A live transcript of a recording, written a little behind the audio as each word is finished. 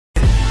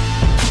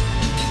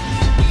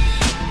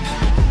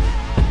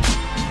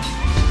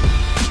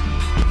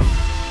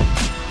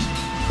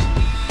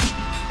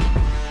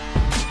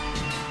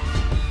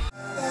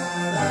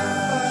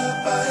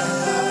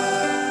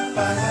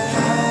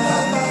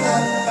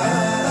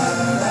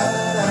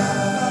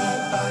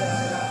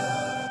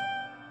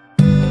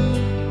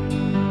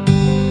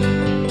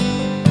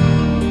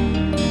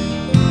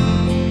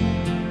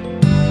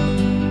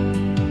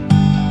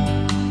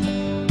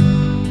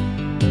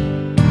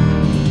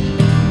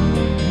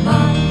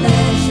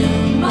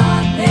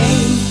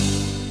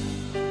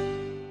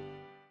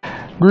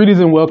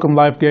Greetings and welcome,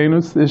 Life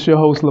Gainers. It's your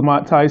host,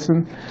 Lamont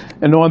Tyson.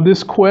 And on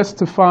this quest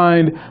to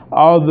find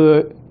all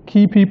the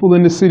key people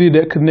in the city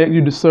that connect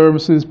you to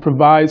services,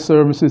 provide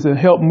services, and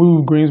help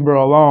move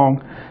Greensboro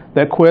along,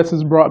 that quest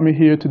has brought me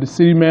here to the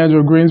city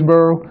manager of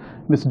Greensboro,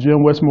 Mr.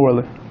 Jim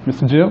Westmoreland.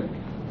 Mr. Jim?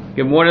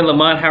 Good morning,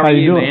 Lamont. How are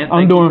you, man?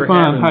 I'm doing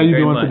fine. How are you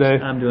doing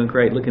today? I'm doing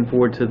great. Looking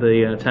forward to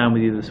the time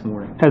with you this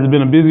morning. Has it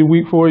been a busy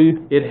week for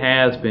you? It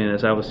has been.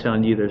 As I was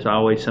telling you, there's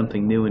always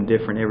something new and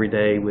different every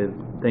day with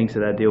things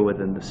that I deal with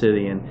in the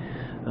city. And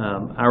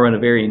I run a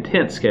very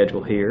intense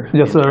schedule here.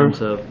 Yes, sir. In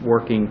terms of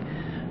working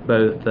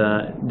both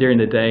during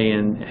the day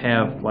and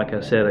have, like I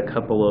said, a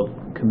couple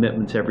of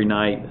commitments every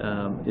night,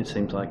 it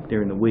seems like,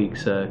 during the week.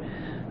 So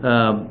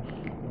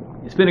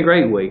it's been a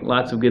great week.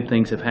 Lots of good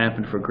things have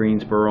happened for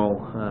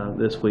Greensboro.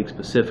 This week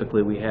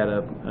specifically, we had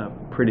a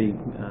pretty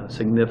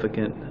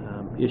significant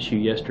issue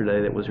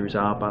yesterday that was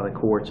resolved by the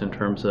courts in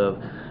terms of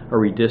a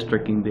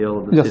redistricting bill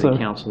of the City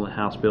Council and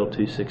House Bill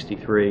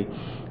 263.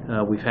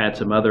 We've had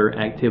some other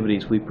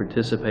activities we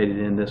participated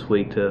in this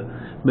week to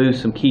move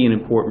some key and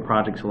important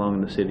projects along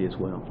in the city as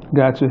well.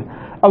 Gotcha.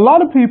 A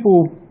lot of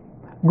people,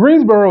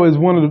 Greensboro is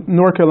one of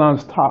North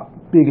Carolina's top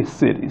biggest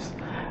cities.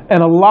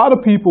 And a lot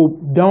of people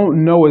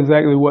don't know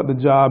exactly what the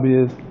job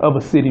is of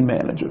a city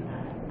manager.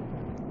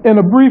 In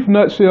a brief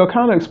nutshell,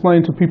 kind of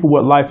explain to people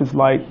what life is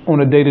like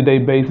on a day-to-day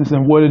basis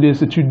and what it is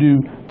that you do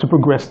to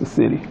progress the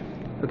city.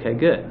 Okay,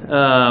 good.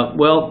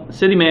 Well, the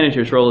city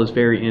manager's role is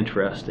very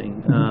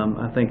interesting.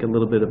 I think a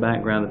little bit of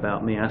background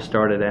about me. I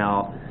started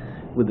out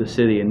with the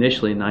city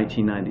initially in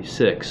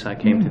 1996. I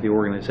came to the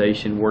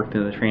organization, worked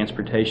in the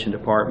transportation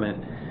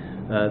department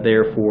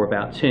there for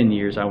about 10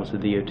 years. I was the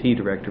DOT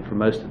director for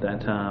most of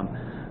that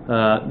time.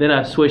 Then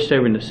I switched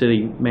over into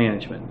city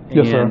management.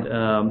 Yes, and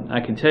sir. I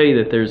can tell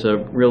you that there's a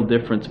real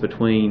difference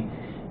between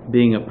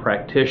being a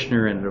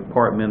practitioner and a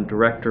department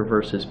director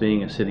versus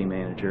being a city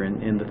manager.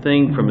 And the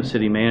thing from a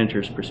city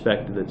manager's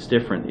perspective that's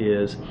different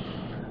is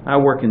I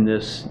work in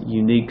this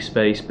unique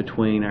space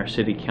between our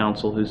city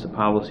council, who's the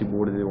policy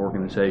board of the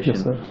organization,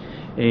 Yes, sir.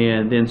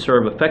 and then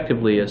serve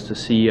effectively as the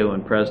CEO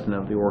and president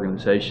of the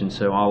organization.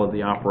 So all of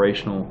the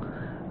operational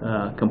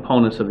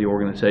components of the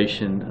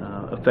organization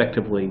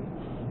effectively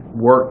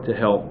work to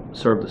help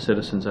serve the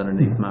citizens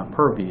underneath my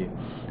purview.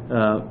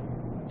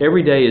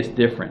 Every day is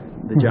different.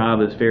 The job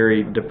is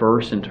very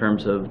diverse in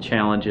terms of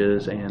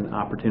challenges and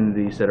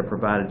opportunities that are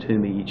provided to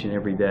me each and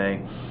every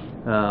day.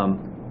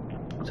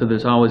 So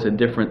there's always a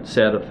different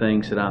set of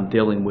things that I'm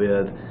dealing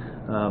with.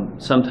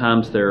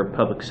 Sometimes they're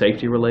public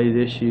safety related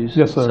issues.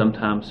 Yes, sir.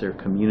 Sometimes they're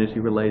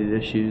community related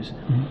issues.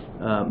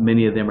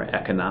 Many of them are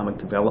economic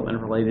development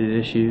related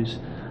issues.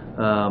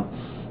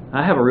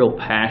 I have a real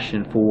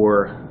passion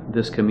for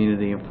this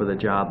community and for the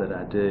job that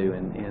I do.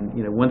 And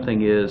you know, one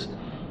thing is,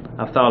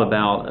 I've thought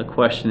about a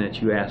question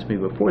that you asked me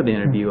before the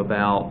interview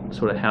about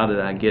sort of how did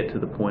I get to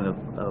the point of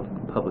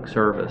public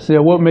service. Yeah,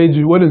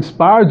 what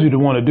inspired you to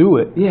want to do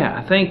it? Yeah,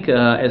 I think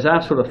as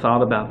I've sort of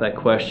thought about that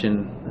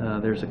question,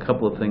 there's a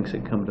couple of things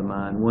that come to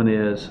mind. One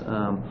is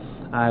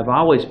I've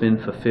always been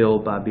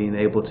fulfilled by being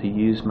able to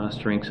use my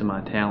strengths and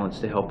my talents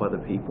to help other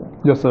people.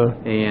 Yes, sir.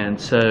 And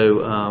so,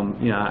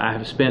 you know, I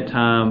have spent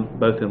time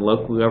both in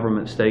local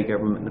government, state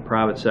government, and the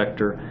private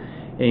sector.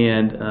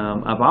 And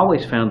I've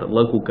always found that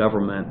local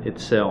government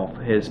itself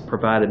has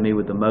provided me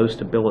with the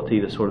most ability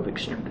to sort of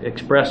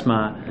express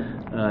my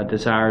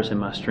desires and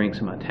my strengths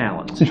and my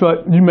talents.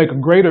 So you make a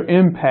greater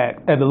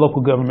impact at the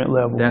local government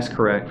level. That's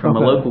correct. From a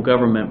local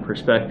government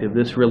perspective,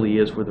 this really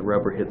is where the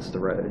rubber hits the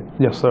road.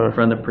 Yes, sir.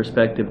 From the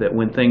perspective that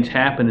when things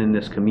happen in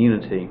this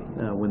community,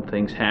 when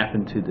things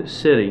happen to the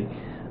city,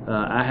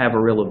 I have a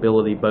real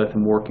ability both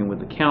in working with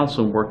the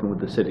council and working with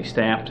the city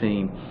staff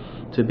team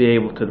to be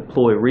able to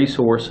deploy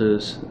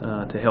resources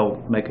to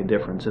help make a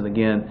difference. And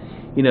again,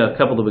 you know, a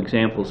couple of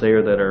examples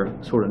there that are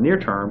sort of near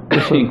term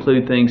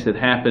include things that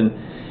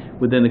happen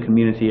within the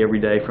community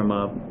every day from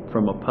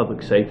a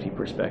public safety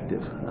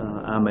perspective.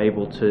 I'm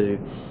able to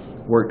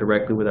work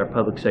directly with our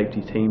public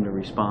safety team to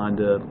respond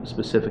to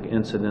specific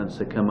incidents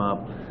that come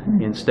up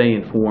and stay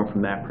informed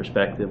from that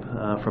perspective.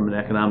 From an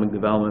economic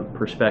development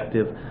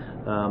perspective,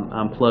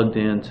 I'm plugged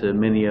into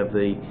many of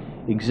the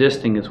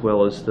existing as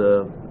well as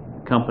the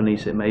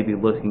companies that may be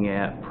looking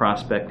at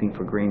prospecting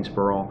for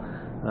Greensboro,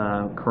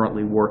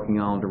 currently working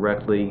on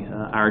directly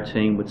our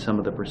team with some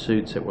of the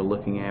pursuits that we're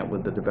looking at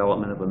with the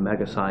development of a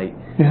mega site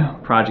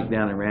project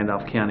down in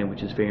Randolph County,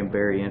 which is very,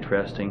 very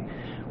interesting.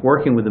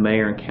 Working with the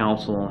mayor and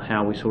council on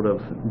how we sort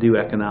of do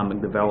economic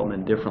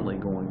development differently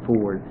going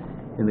forward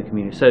in the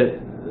community. So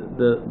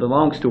the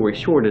long story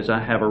short is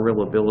I have a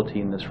real ability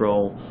in this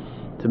role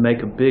to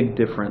make a big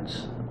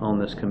difference on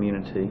this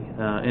community.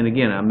 And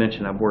again, I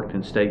mentioned I've worked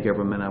in state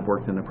government, I've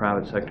worked in the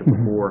private sector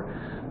before.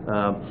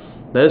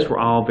 Those were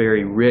all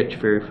very rich,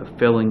 very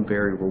fulfilling,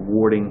 very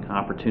rewarding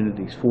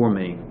opportunities for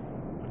me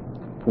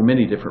for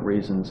many different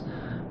reasons.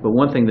 But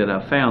one thing that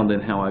I found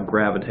in how I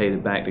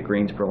gravitated back to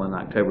Greensboro in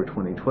October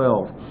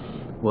 2012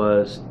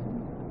 was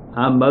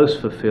I'm most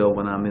fulfilled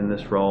when I'm in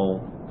this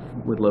role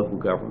with local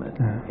government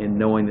and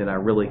knowing that I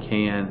really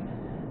can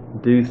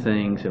do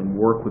things and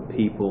work with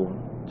people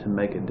to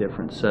make a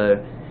difference.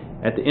 So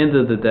at the end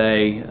of the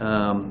day,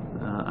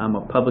 I'm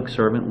a public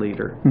servant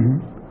leader.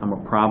 I'm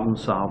a problem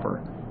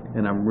solver,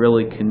 and I'm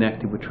really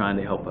connected with trying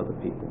to help other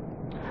people.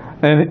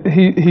 And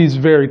he's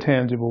very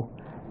tangible.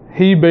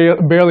 He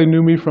barely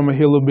knew me from a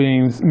hill of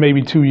beans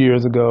maybe 2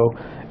 years ago,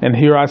 and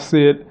here I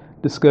sit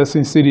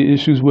discussing city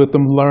issues with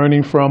him,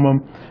 learning from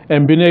him,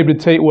 and being able to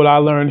take what I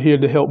learned here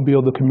to help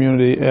build the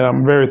community. And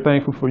I'm very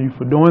thankful for you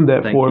for doing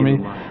that for me.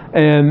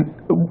 And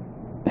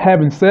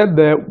having said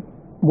that,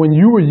 when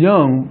you were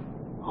young,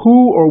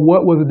 who or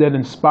what was it that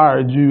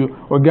inspired you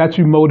or got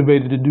you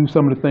motivated to do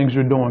some of the things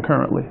you're doing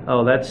currently?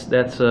 Oh, that's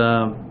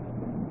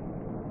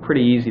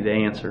pretty easy to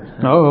answer.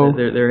 Oh.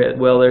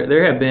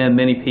 There have been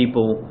many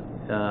people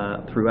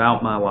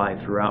throughout my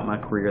life, throughout my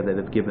career, that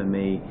have given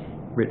me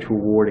rich,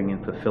 rewarding,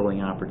 and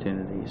fulfilling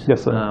opportunities.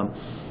 Yes, sir.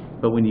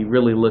 But when you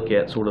really look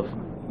at sort of,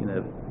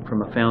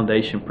 from a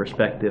foundation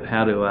perspective,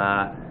 how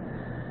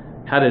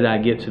did I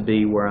get to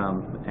be where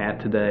I'm at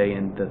today,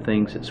 and the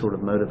things that sort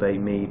of motivate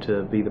me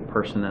to be the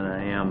person that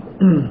I am?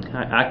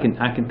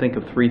 I can think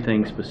of three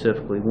things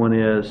specifically. One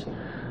is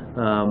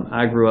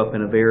I grew up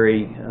in a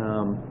very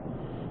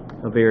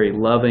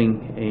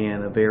loving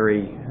and a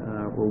very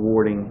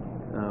rewarding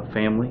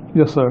family.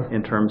 Yes, sir.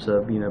 In terms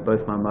of,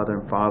 both my mother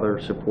and father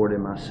supported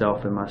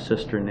myself and my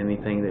sister in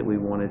anything that we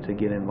wanted to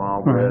get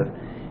involved with,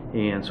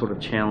 and sort of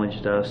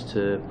challenged us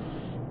to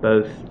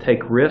both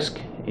take risk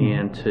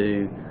and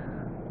to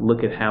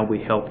look at how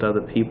we helped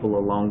other people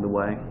along the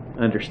way,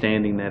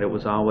 understanding that it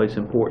was always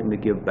important to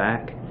give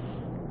back,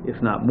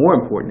 if not more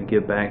important to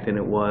give back than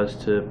it was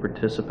to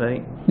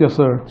participate. Yes,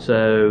 sir.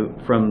 So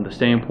from the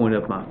standpoint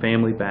of my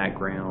family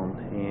background,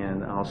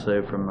 and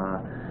also from my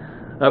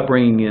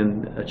upbringing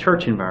in a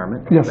church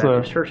environment, yes,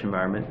 Baptist church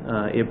environment,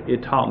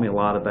 it taught me a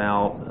lot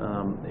about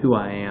who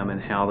I am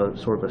and how to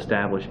sort of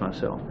establish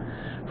myself.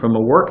 From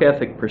a work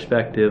ethic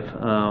perspective,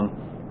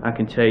 I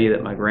can tell you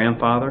that my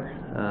grandfather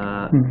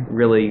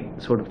really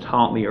sort of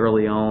taught me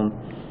early on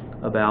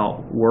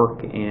about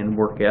work and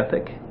work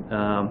ethic.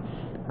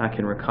 I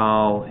can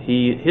recall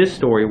his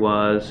story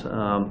was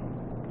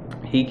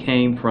he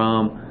came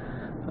from,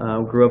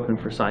 grew up in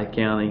Forsyth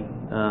County,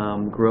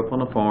 grew up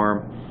on a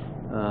farm,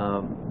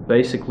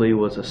 basically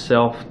was a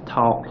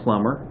self-taught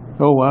plumber.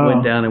 Oh, wow.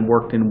 Went down and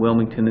worked in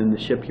Wilmington in the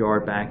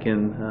shipyard back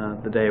in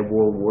the day of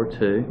World War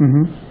II,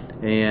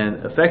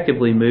 and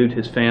effectively moved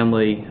his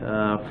family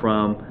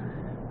from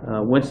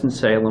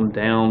Winston-Salem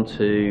down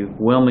to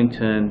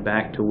Wilmington,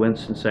 back to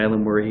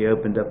Winston-Salem, where he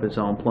opened up his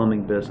own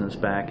plumbing business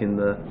back in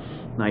the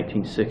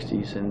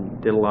 1960s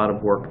and did a lot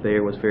of work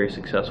there, was very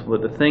successful.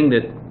 But the thing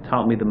that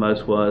taught me the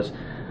most was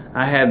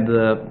I had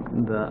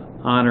the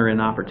honor and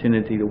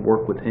opportunity to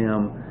work with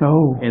him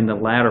in the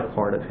latter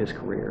part of his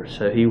career.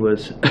 So he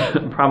was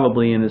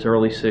probably in his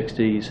early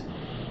 60s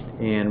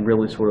and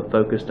really sort of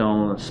focused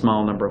on a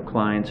small number of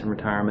clients in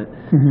retirement.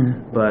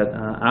 But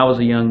I was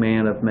a young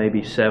man of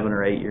maybe 7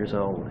 or 8 years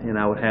old, and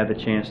I would have the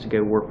chance to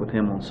go work with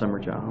him on summer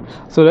jobs.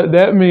 So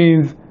that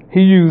means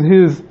he used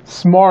his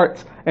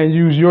smarts and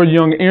used your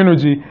young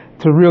energy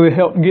to really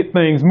help get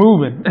things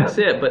moving. That's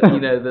it. But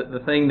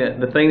the thing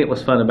that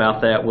was fun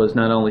about that was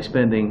not only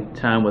spending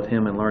time with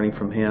him and learning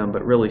from him,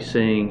 but really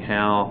seeing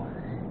how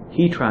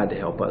he tried to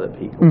help other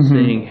people,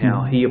 seeing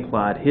how he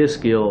applied his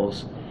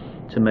skills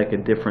to make a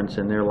difference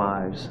in their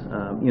lives.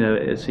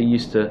 As he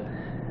used to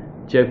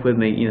joke with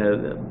me,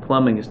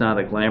 plumbing is not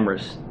a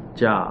glamorous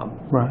job.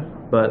 Right.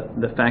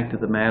 But the fact of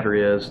the matter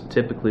is,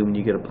 typically when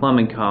you get a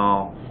plumbing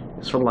call,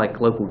 it's sort of like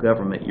local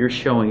government. You're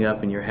showing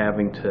up and you're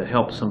having to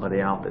help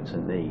somebody out that's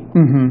in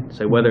need.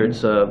 So whether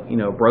it's a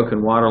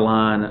broken water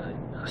line,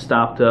 a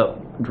stopped up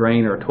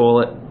drain or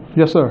toilet,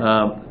 yes, sir.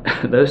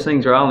 Those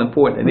things are all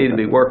important. They need to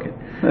be working.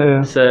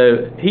 Yeah.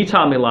 So he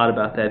taught me a lot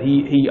about that.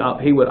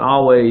 He would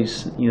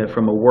always,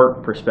 from a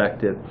work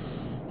perspective,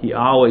 he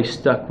always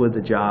stuck with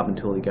the job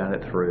until he got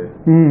it through.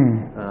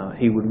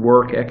 He would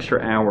work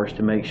extra hours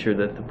to make sure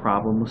that the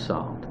problem was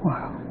solved.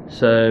 Wow.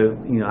 So,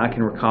 I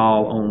can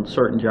recall on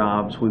certain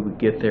jobs we would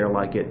get there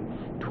like at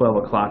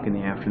 12 o'clock in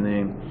the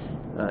afternoon.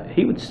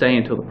 He would stay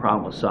until the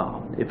problem was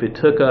solved. If it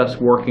took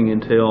us working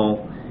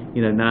until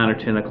 9 or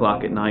 10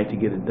 o'clock at night to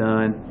get it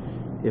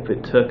done, if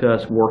it took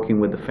us working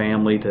with the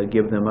family to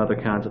give them other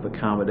kinds of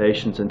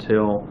accommodations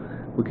until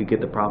we could get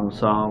the problem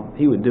solved,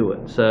 he would do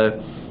it. So,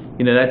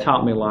 that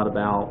taught me a lot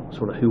about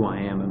sort of who I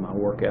am and my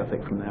work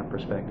ethic from that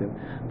perspective.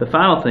 The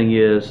final thing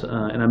is,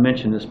 and I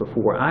mentioned this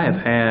before, I have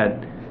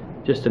had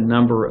just a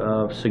number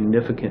of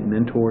significant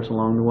mentors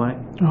along the way.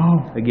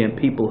 Again,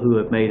 people who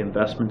have made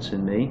investments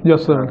in me.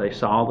 Yes, sir. They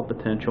saw the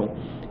potential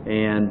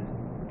and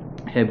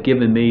have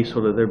given me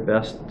sort of their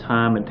best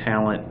time and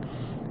talent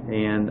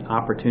and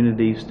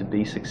opportunities to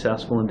be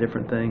successful in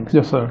different things.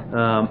 Yes, sir.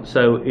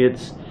 So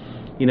it's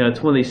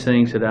it's one of these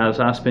things that as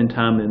I spend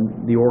time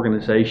in the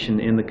organization,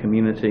 in the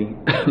community,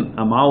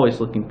 I'm always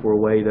looking for a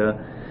way to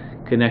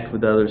connect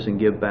with others and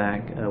give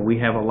back. We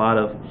have a lot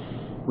of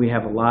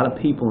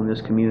people in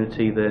this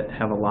community that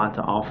have a lot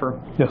to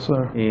offer. Yes,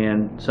 sir.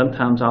 And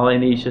sometimes all they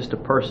need is just a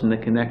person to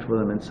connect with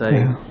them and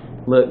say,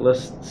 look,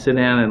 let's sit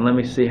down and let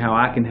me see how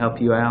I can help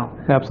you out.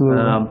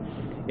 Absolutely.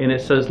 And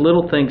it's those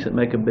little things that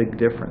make a big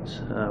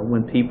difference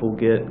when people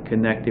get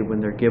connected, when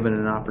they're given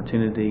an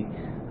opportunity.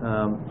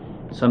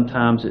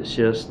 Sometimes it's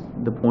just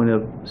the point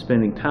of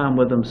spending time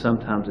with them.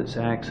 Sometimes it's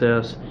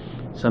access.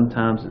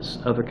 Sometimes it's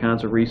other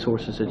kinds of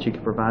resources that you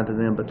can provide to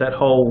them. But that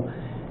whole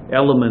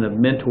element of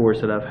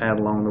mentors that I've had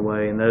along the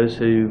way, and those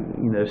who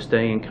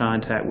stay in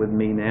contact with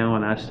me now,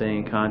 and I stay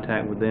in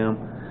contact with them,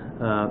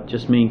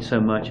 just means so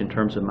much in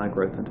terms of my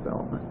growth and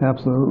development.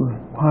 Absolutely.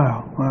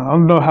 Wow. I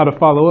don't know how to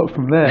follow up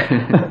from that.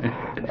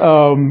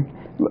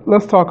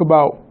 Let's talk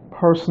about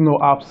personal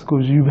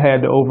obstacles you've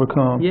had to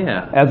overcome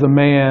as a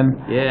man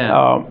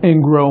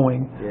in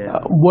growing.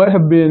 What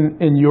have been,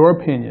 in your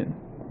opinion,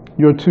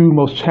 your two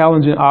most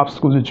challenging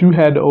obstacles that you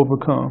had to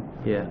overcome?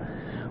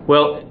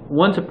 Well,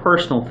 one's a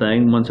personal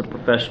thing, one's a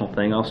professional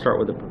thing. I'll start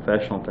with the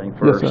professional thing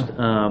first. Yes,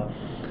 sir.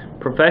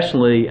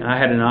 Professionally, I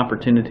had an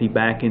opportunity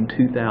back in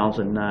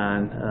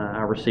 2009.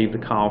 I received a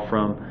call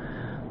from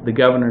the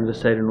governor of the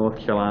state of North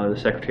Carolina, the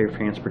Secretary of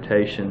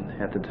Transportation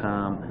at the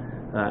time,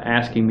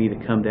 asking me to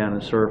come down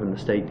and serve in the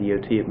state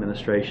DOT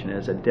administration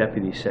as a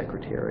deputy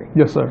secretary.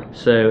 Yes, sir.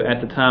 So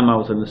at the time, I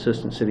was an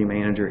assistant city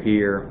manager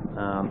here.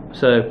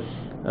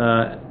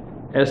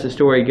 As the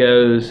story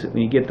goes,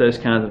 when you get those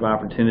kinds of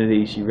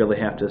opportunities, you really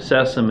have to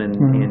assess them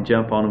and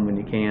jump on them when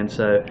you can.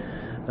 So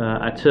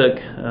I took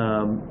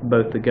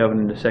both the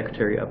governor and the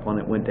secretary up on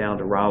it, went down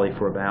to Raleigh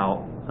for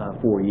about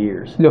 4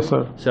 years. Yes,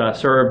 sir. So I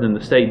served in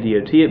the state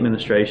DOT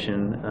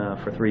administration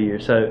for 3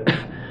 years. So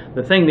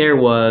the thing there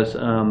was,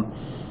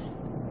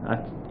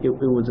 it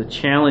was a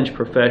challenge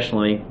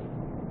professionally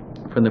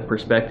from the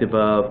perspective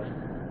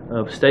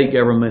of state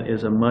government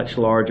is a much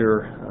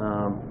larger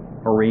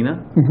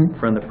arena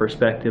from the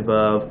perspective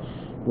of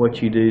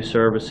what you do,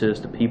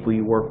 services, the people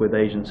you work with,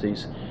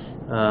 agencies.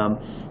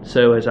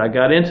 So as I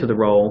got into the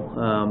role,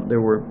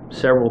 there were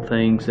several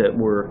things that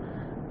were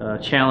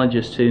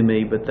challenges to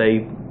me, but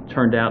they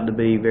turned out to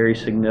be very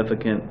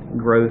significant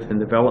growth and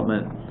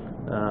development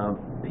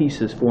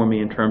pieces for me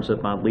in terms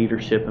of my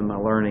leadership and my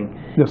learning.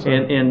 Yes, sir.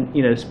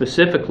 And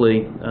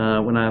specifically,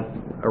 when I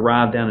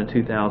arrived down in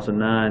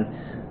 2009,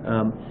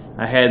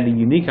 I had the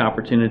unique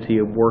opportunity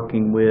of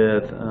working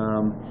with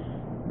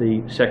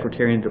the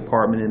Secretary and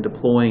Department in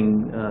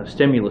deploying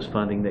stimulus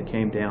funding that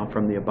came down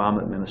from the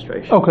Obama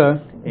administration. Okay.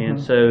 And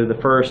so the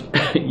first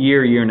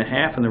year and a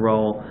half in the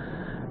role,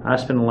 I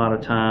spent a lot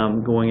of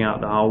time going out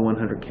to all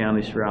 100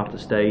 counties throughout the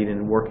state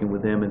and working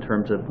with them in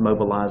terms of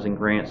mobilizing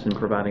grants and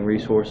providing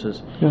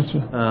resources.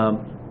 Gotcha.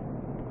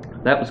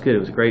 That was good. It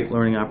was a great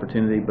learning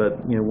opportunity,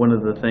 but one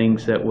of the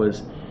things that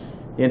was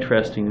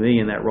interesting to me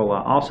in that role,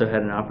 I also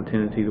had an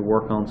opportunity to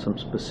work on some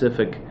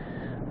specific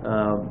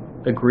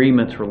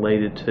agreements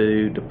related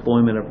to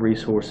deployment of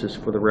resources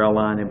for the rail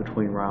line in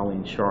between Raleigh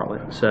and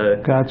Charlotte. So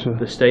Gotcha.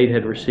 The state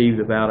had received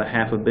about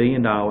 $500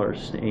 million,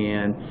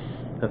 and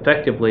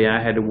effectively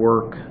I had to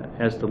work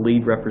as the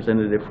lead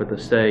representative for the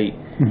state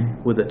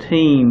with a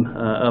team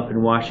up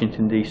in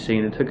Washington, D.C.,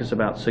 and it took us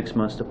about 6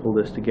 months to pull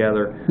this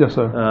together. Yes,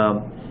 sir.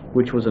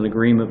 Which was an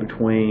agreement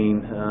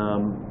between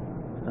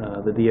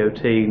the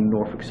DOT,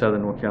 Norfolk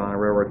Southern North Carolina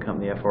Railroad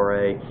Company,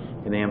 FRA,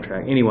 and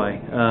Amtrak.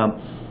 Anyway,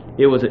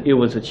 it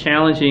was a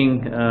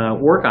challenging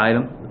work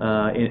item.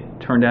 It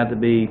turned out to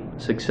be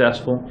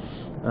successful,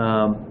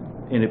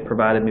 and it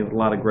provided me with a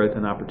lot of growth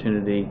and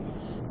opportunity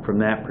from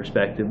that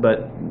perspective.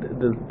 But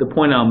the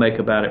point I'll make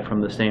about it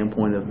from the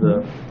standpoint of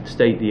the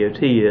state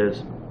DOT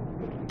is,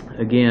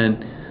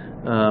 again,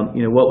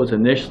 what was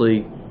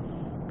initially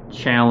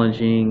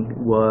challenging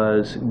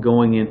was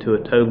going into a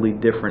totally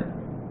different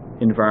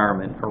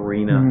environment,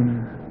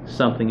 arena,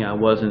 something I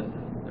wasn't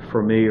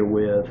familiar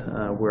with,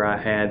 where I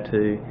had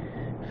to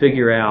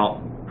figure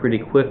out pretty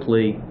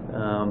quickly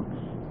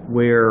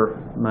where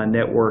my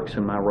networks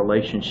and my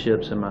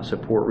relationships and my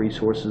support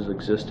resources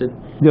existed.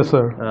 Yes,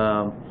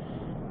 sir.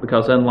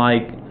 Because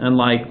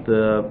unlike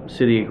the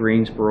city of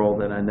Greensboro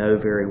that I know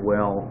very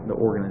well, the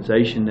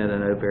organization that I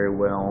know very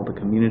well, the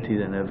community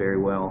that I know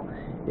very well,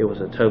 it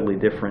was a totally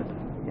different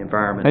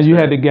environment. And you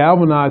had to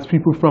galvanize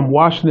people from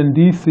Washington,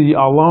 D.C.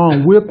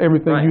 along with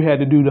everything Right. you had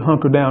to do to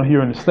hunker down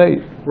here in the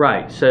state.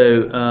 Right. So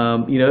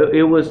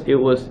it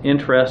was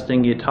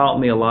interesting. It taught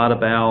me a lot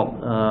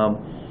about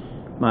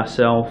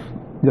myself.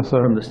 Yes,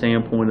 sir. From the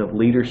standpoint of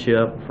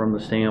leadership, from the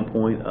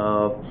standpoint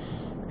of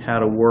how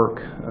to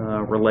work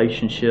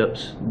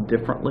relationships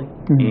differently,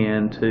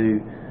 and to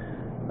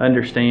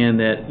understand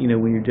that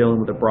when you're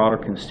dealing with a broader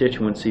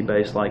constituency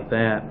base like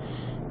that,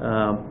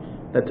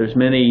 that there's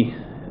many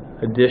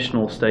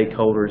additional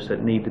stakeholders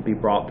that need to be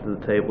brought to the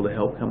table to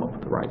help come up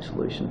with the right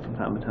solution from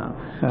time to time.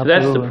 Absolutely. So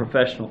that's the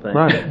professional thing.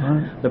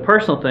 Right. The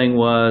personal thing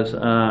was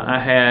I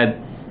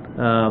had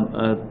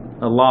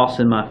a loss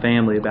in my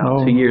family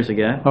about 2 years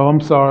ago. Oh,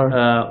 I'm sorry.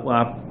 Well,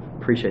 I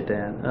appreciate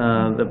that.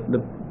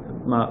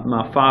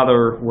 My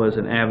father was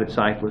an avid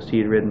cyclist. He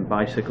had ridden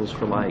bicycles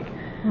for like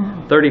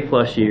 30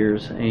 plus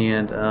years,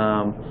 and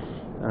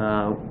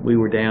we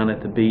were down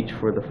at the beach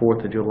for the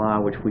 4th of July,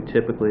 which we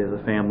typically as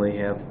a family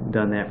have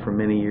done that for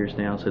many years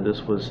now. So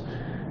this was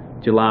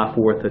July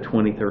 4th of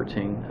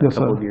 2013, a Yes,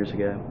 couple sir. of years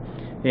ago,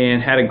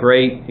 and had a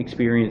great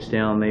experience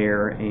down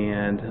there.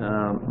 And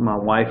my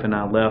wife and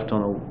I left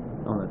on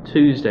a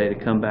Tuesday to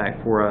come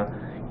back for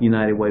a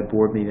United Way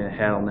board meeting I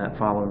had on that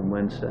following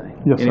Wednesday.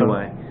 Yes, sir.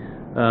 Anyway,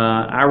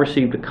 I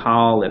received a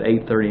call at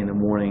 8:30 in the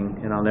morning,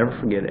 and I'll never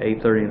forget it,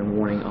 8:30 in the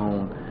morning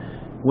on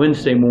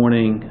Wednesday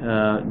morning,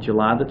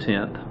 July the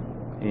 10th.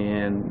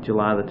 And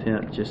July the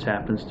 10th just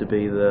happens to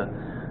be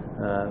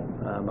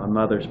my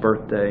mother's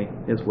birthday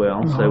as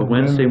well. So Oh,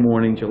 Wednesday man.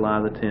 morning, July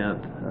the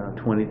 10th,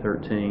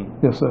 2013.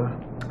 Yes, sir.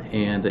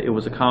 And it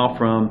was a call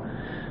from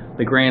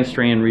the Grand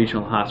Strand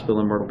Regional Hospital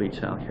in Myrtle Beach,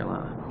 South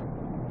Carolina.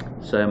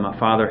 So my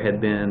father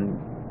had been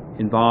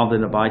involved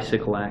in a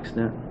bicycle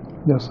accident,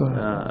 Yes,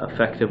 sir.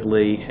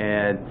 effectively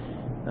had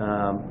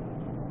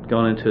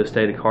gone into a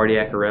state of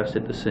cardiac arrest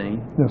at the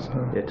scene. Yes,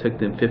 sir. It took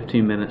them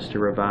 15 minutes to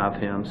revive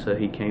him, so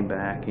he came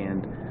back,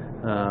 and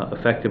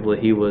effectively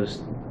he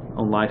was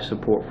on life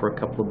support for a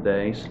couple of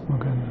days. Oh,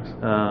 goodness.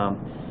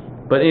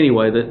 But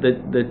anyway,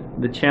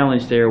 the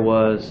challenge there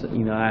was,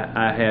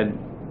 I had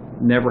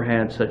never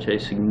had such a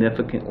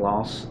significant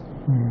loss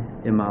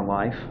in my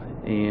life,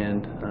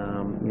 and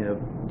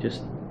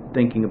just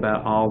thinking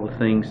about all the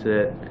things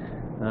that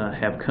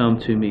have come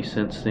to me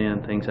since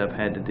then, things I've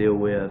had to deal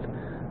with.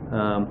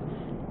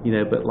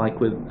 But like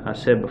I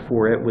said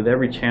before, with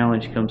every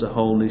challenge comes a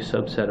whole new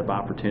subset of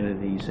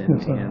opportunities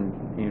Yes, sir. and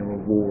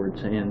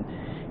rewards. And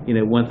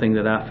one thing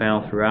that I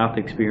found throughout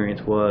the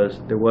experience was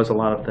there was a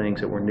lot of things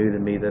that were new to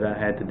me that I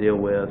had to deal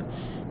with.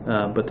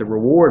 But the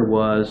reward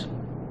was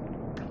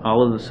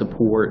all of the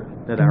support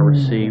that I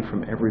received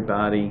from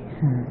everybody,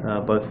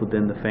 both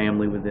within the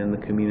family, within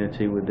the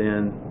community,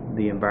 within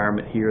the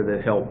environment here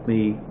that helped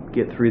me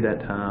get through that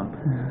time.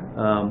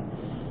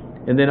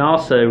 And then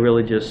also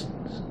really just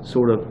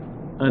sort of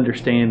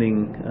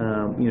understanding,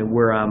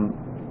 where I'm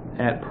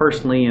at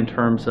personally in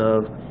terms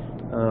of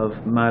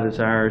my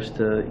desires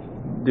to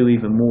do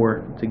even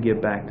more to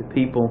give back to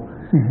people,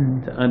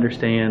 to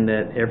understand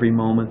that every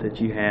moment that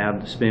you have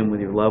to spend with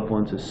your loved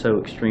ones is so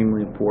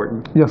extremely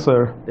important. Yes,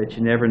 sir. That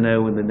you never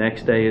know when the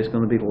next day is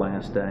going to be the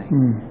last day,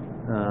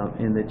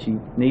 and that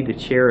you need to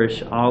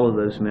cherish all of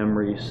those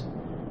memories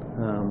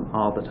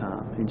all the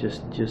time, and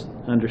just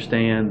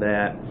understand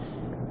that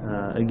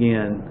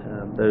again,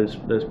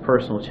 those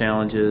personal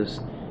challenges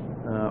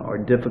are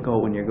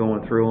difficult when you're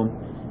going through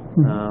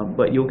them,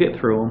 but you'll get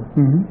through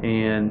them,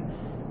 and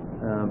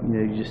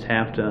you just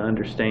have to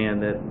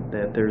understand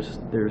that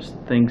there's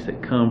things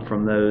that come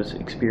from those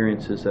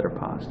experiences that are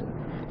positive.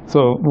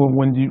 So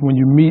when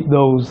you meet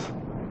those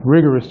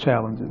rigorous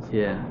challenges,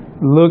 Yeah.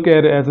 look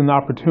at it as an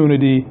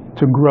opportunity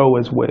to grow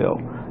as well.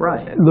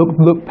 Right.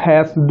 Look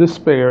past the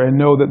despair and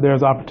know that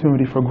there's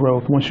opportunity for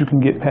growth once you can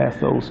get past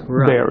those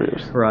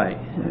barriers. Right.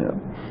 Yeah.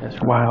 That's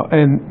right. Wow.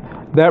 And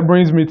that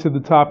brings me to the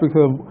topic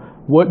of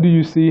what do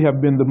you see have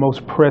been the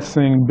most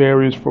pressing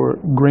barriers for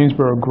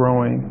Greensboro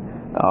growing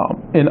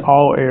in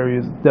all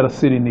areas that a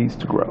city needs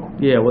to grow?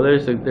 Yeah, well,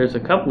 there's a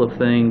couple of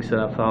things that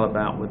I've thought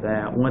about with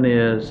that. One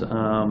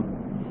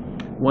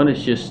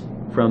is just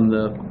from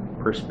the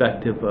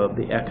perspective of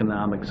the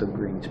economics of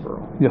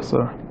Greensboro. Yes,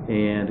 sir.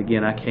 And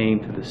again, I came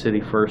to the city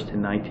first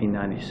in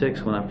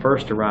 1996. When I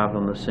first arrived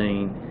on the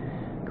scene,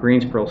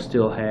 Greensboro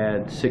still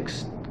had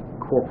 6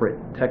 corporate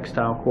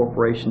textile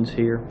corporations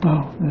here.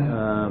 Oh,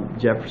 yeah.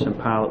 Jefferson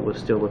Pilot was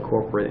still a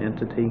corporate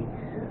entity.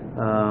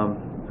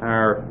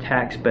 Our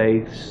tax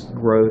base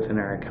growth in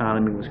our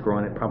economy was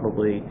growing at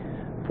probably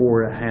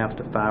 4.5%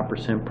 to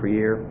 5% per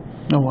year.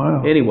 Oh,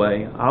 wow.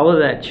 Anyway, all of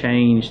that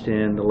changed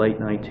in the late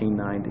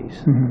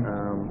 1990s.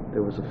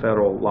 There was a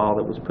federal law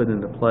that was put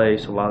into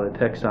place. A lot of the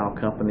textile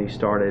companies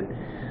started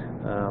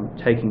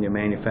taking their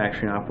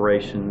manufacturing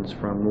operations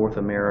from North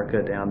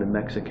America down to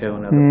Mexico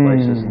and other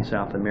places in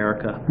South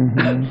America.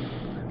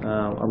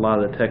 A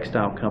lot of the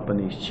textile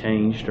companies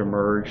changed or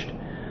merged.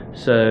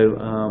 So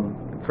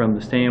from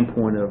the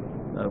standpoint of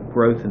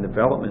growth and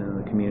development in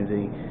the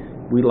community,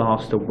 we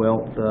lost a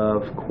wealth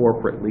of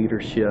corporate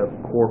leadership,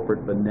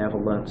 corporate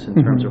benevolence in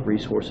terms of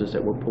resources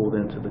that were pulled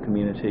into the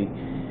community,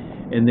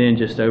 and then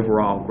just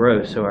overall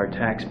growth. So our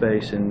tax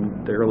base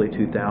in the early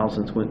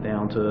 2000s went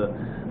down to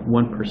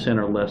 1%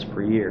 or less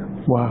per year.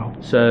 Wow.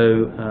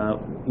 So,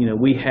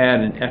 we had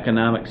an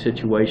economic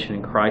situation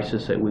and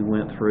crisis that we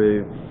went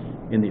through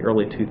in the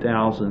early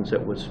 2000s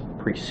that was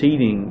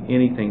preceding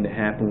anything that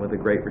happened with the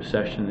Great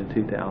Recession in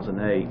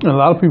 2008. And a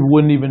lot of people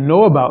wouldn't even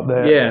know about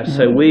that. Yeah,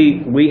 so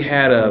we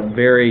had a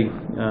very,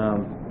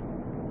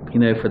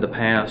 for the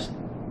past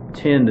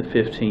 10 to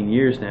 15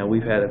 years now,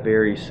 we've had a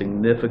very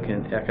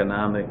significant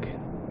economic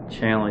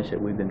challenge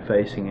that we've been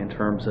facing in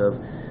terms of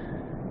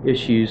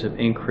issues of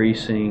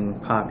increasing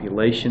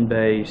population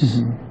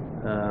base,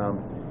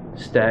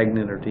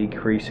 stagnant or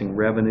decreasing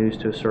revenues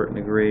to a certain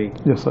degree.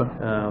 Yes, sir.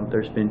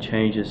 There's been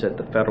changes at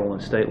the federal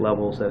and state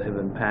levels that have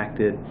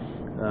impacted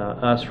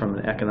us from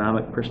an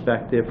economic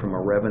perspective, from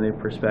a revenue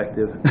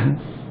perspective.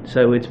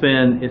 So it's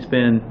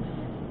been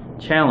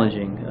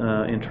challenging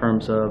in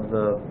terms of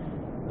the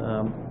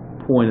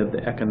point of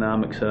the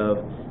economics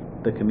of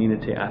the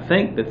community. I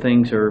think that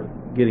things are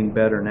getting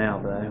better now,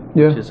 though,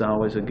 Yeah. which is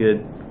always a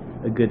good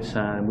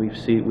sign.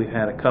 We've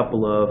had a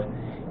couple of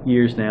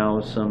years now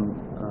of some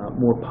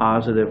more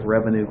positive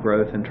revenue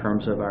growth in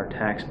terms of our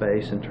tax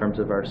base, in terms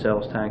of our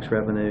sales tax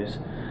revenues.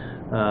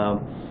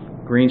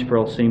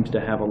 Greensboro seems to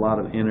have a lot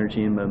of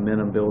energy and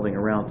momentum building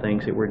around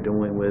things that we're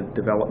doing with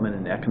development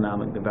and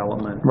economic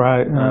development,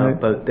 Right.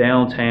 both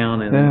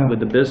downtown and Yeah. with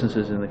the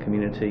businesses in the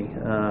community.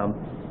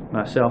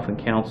 Myself and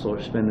council are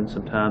spending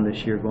some time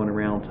this year going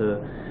around to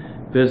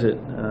visit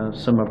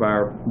some of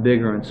our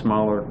bigger and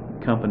smaller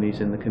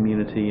companies in the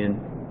community, and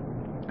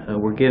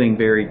we're getting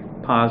very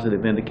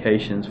positive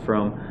indications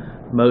from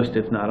most,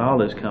 if not all,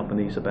 those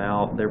companies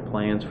about their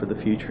plans for the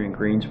future in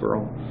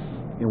Greensboro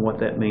and what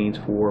that means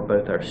for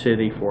both our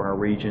city, for our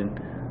region.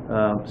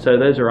 So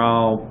those are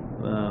all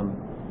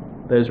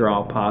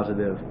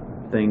positive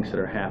things that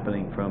are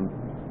happening from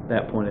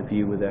that point of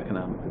view with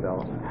economic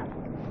development.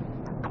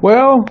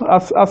 Well,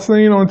 I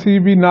seen on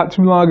TV not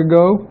too long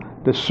ago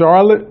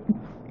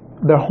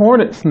the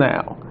Hornets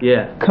now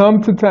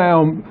come to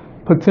town,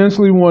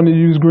 potentially want to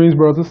use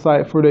Greensboro as a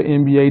site for the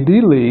NBA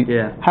D League.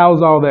 Yeah.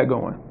 How's all that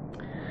going?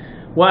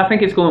 Well, I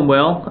think it's going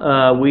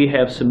well. We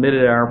have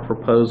submitted our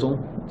proposal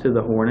to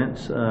the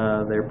Hornets.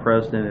 Their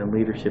president and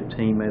leadership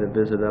team made a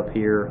visit up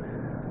here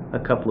a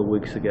couple of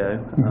weeks ago.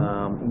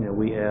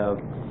 We have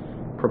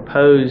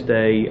proposed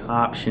a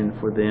option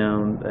for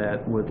them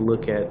that would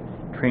look at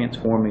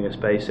transforming a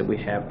space that we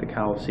have at the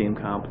Coliseum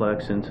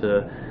complex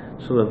into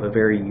sort of a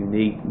very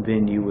unique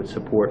venue with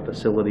support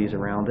facilities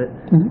around it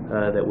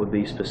that would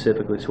be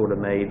specifically sort of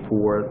made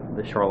for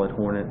the Charlotte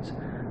Hornets.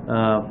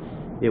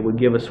 It would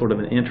give us sort of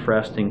an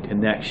interesting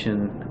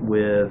connection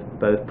with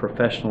both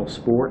professional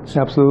sports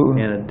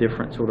Absolutely. and a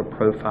different sort of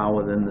profile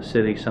within the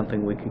city,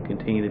 something we can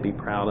continue to be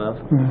proud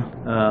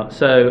of.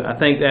 So I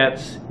think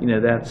that's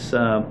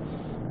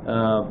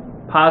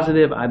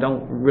positive. I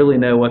don't really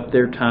know what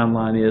their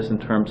timeline is in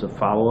terms of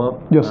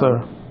follow-up. Yes,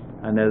 sir.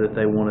 I know that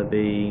they want to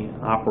be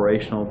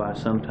operational by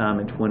sometime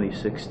in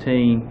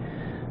 2016.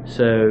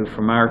 So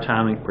from our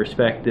timing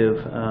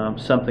perspective,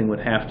 something would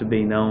have to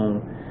be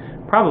known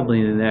probably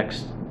in the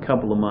next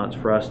couple of months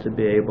for us to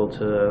be able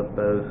to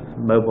both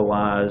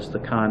mobilize the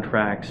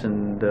contracts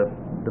and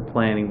the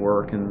planning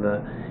work and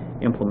the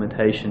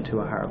implementation to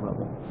a higher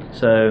level.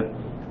 So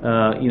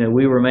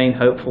we remain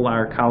hopeful.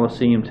 Our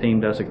Coliseum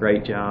team does a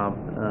great job.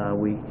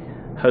 We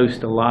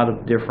host a lot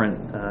of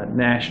different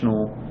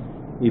national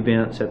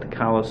events at the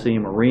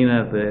Coliseum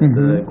Arena,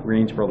 the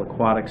Greensboro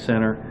Aquatic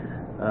Center.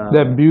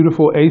 That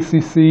beautiful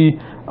ACC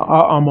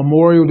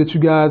memorial that you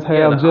guys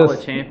have,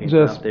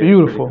 just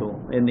beautiful. Cool.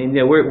 And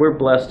we're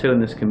blessed too in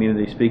this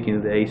community. Speaking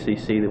of the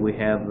ACC, that we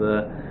have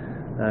the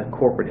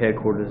corporate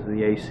headquarters of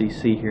the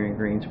ACC here in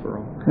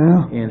Greensboro,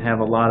 and have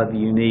a lot of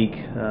unique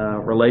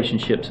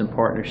relationships and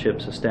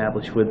partnerships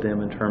established with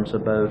them in terms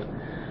of both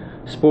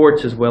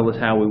sports as well as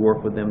how we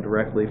work with them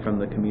directly from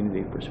the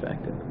community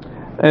perspective.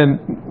 And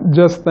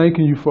just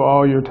thanking you for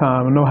all your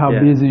time. I know how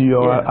busy you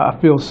are. I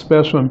feel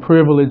special and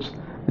privileged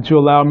that you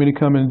allowed me to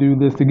come and do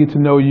this, to get to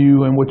know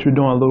you and what you're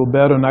doing a little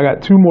better. And I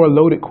got two more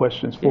loaded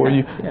questions for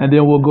you, and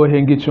then we'll go ahead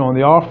and get you on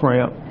the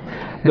off-ramp.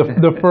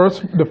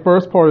 The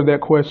first part of that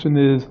question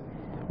is,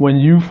 when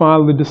you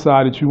finally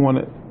decided you want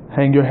to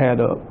hang your hat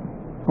up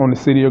on the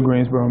city of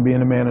Greensboro and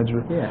being a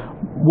manager,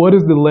 what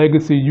is the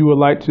legacy you would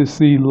like to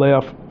see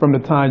left from the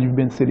time you've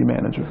been city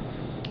manager?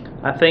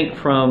 I think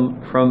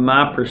from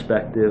my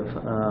perspective,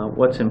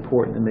 what's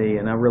important to me,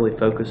 and I really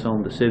focus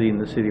on the city and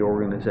the city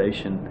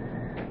organization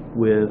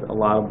with a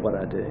lot of what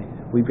I do.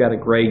 We've got a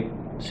great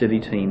city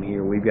team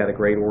here. We've got a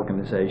great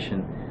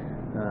organization.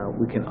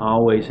 We can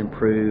always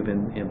improve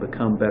and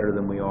become better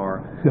than we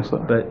are. Yes, sir.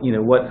 But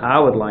what I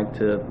would like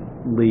to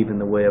leave in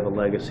the way of a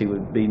legacy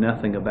would be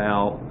nothing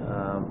about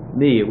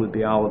me. It would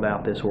be all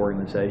about this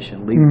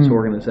organization. Leave this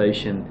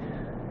organization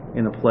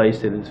in a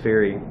place that is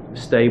very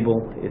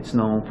stable. It's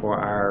known for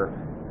our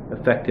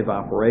effective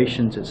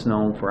operations. It's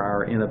known for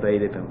our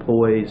innovative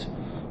employees.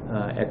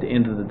 At the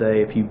end of the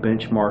day, if you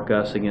benchmark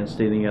us against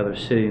any other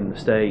city in the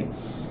state,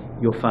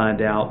 you'll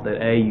find out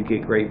that A, you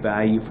get great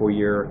value for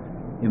your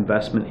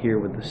investment here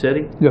with the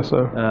city. Yes,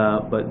 sir.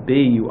 But B,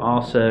 you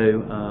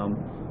also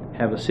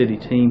have a city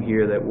team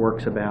here that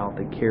works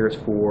that cares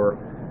for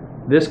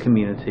this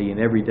community, and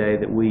every day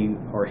that we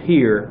are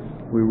here,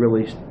 we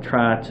really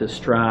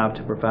strive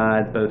to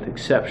provide both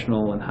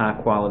exceptional and high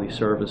quality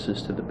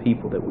services to the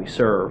people that we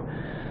serve.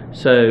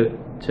 So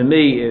to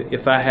me,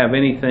 if I have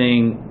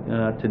anything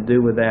to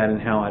do with that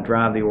and how I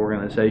drive the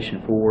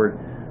organization forward,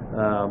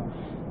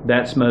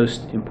 that's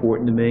most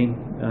important to me.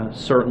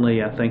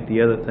 Certainly, I think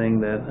the other thing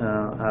that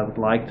I would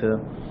like to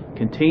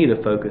continue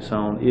to focus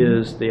on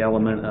is the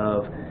element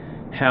of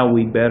how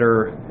we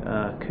better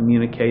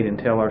communicate and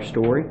tell our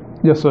story.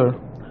 Yes, sir.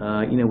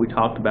 We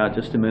talked about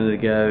just a minute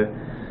ago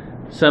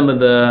some of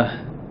the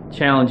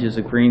challenges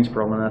of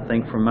Greensboro, and I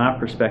think from my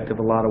perspective,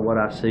 a lot of what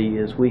I see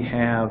is we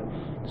have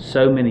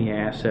so many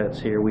assets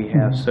here, we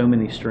have so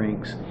many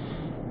strengths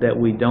that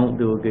we don't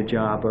do a good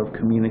job of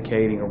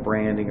communicating or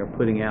branding or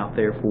putting out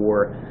there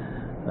for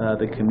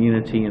the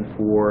community and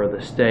for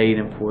the state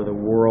and for the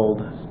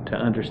world to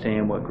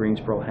understand what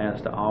Greensboro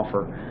has to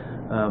offer.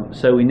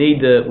 So we need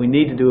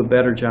to do a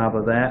better job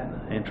of that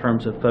in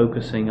terms of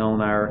focusing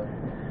on our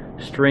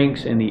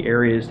strengths in the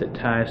areas that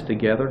tie us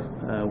together.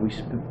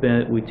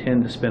 We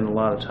tend to spend a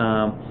lot of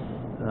time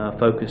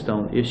focused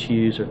on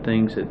issues or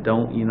things that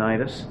don't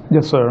unite us.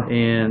 Yes, sir.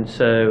 And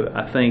so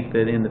I think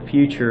that in the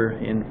future,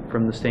 and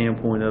from the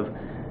standpoint of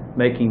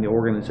making the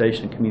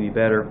organization and community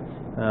better,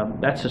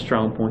 that's a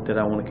strong point that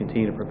I want to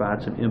continue to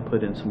provide some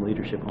input and some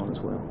leadership on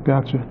as well.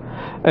 Gotcha.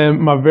 And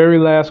my very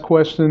last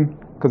question,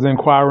 because the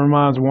inquiring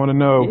minds want to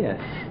know,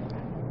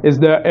 is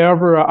there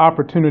ever an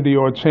opportunity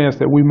or a chance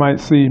that we might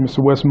see Mr.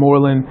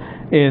 Westmoreland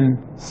in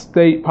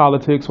state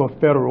politics or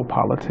federal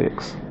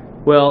politics?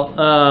 Well,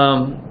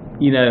 I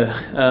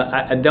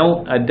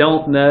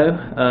don't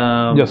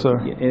know. Yes, sir.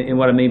 And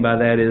what I mean by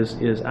that is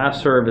I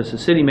serve as a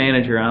city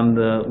manager. I'm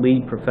the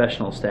lead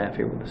professional staff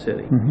here with the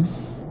city. Mm-hmm.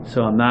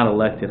 So I'm not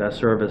elected. I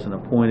serve as an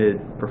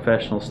appointed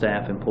professional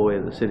staff employee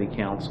of the city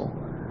council.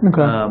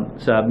 Okay.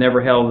 So I've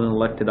never held an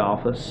elected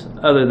office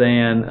other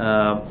than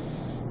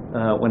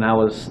when I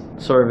was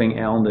serving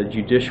on the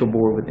judicial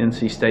board with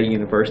NC State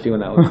University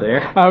when I was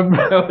there.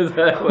 that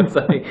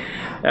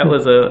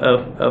was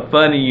a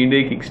fun and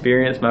unique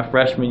experience. My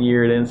freshman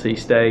year at NC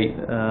State,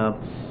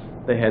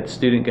 they had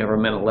student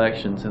government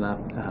elections, and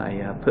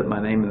I put my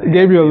name in the. It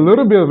gave you a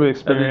little bit of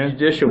experience. Of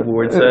the judicial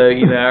board, so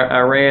I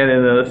ran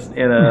in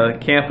a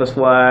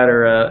campus-wide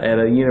or at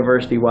a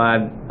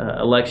university-wide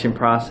election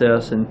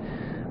process, and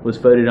was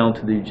voted on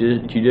to the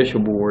judicial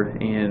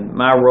board. And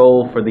my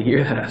role for the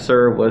year that I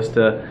served was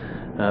to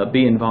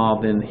be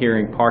involved in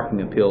hearing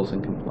parking appeals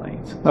and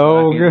complaints.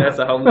 Oh, good. That's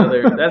a whole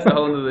nother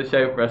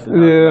show for us to talk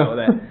about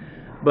that.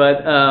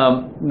 But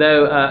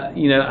no,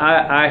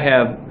 I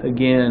have,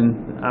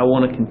 again, I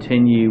want to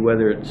continue,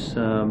 whether it's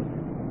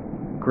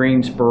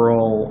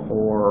Greensboro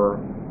or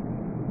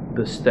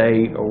the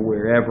state or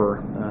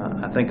wherever.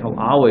 I think I'll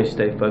always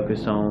stay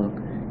focused on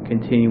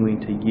continuing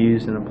to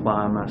use and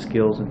apply my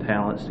skills and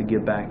talents to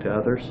give back to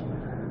others.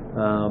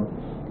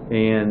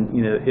 And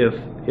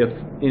if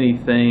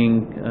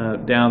anything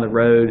down the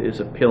road is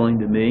appealing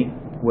to me,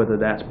 whether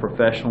that's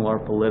professional or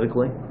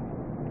politically,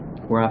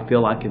 where I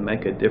feel I can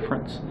make a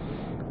difference,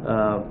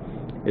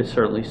 it's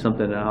certainly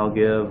something that I'll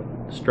give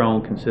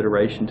strong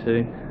consideration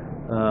to.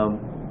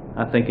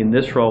 I think in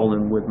this role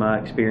and with my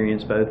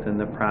experience both in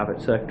the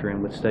private sector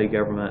and with state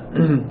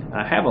government,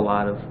 I have a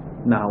lot of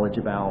knowledge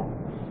about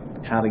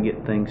how to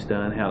get things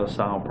done, how to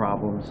solve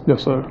problems.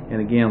 Yes, sir. And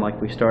again,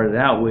 like we started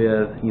out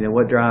with,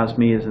 what drives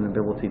me is an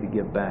ability to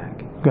give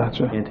back.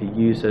 Gotcha. And to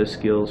use those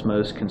skills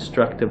most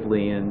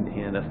constructively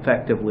and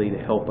effectively to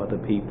help other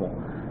people.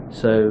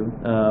 So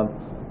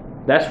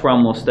that's where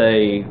I'm going to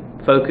stay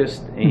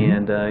focused,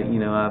 and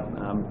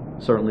I'm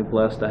certainly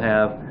blessed to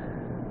have,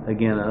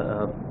 again,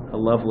 a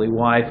lovely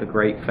wife, a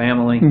great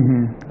family,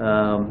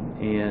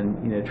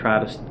 and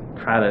try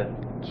to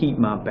keep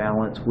my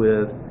balance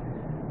with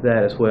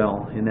that as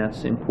well, and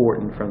that's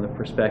important from the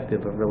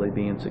perspective of really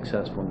being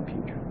successful in the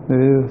future.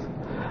 It is.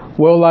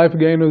 Well, life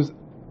gainers,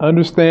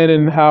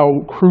 understanding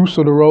how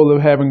crucial the role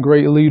of having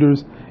great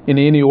leaders in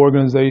any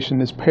organization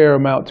is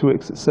paramount to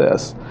its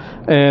success.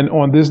 And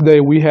on this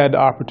day, we had the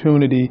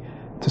opportunity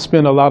to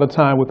spend a lot of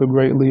time with a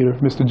great leader.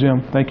 Mr.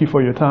 Jim, thank you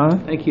for your time.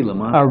 Thank you,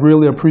 Lamont. I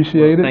really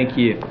appreciate it. Thank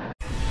you.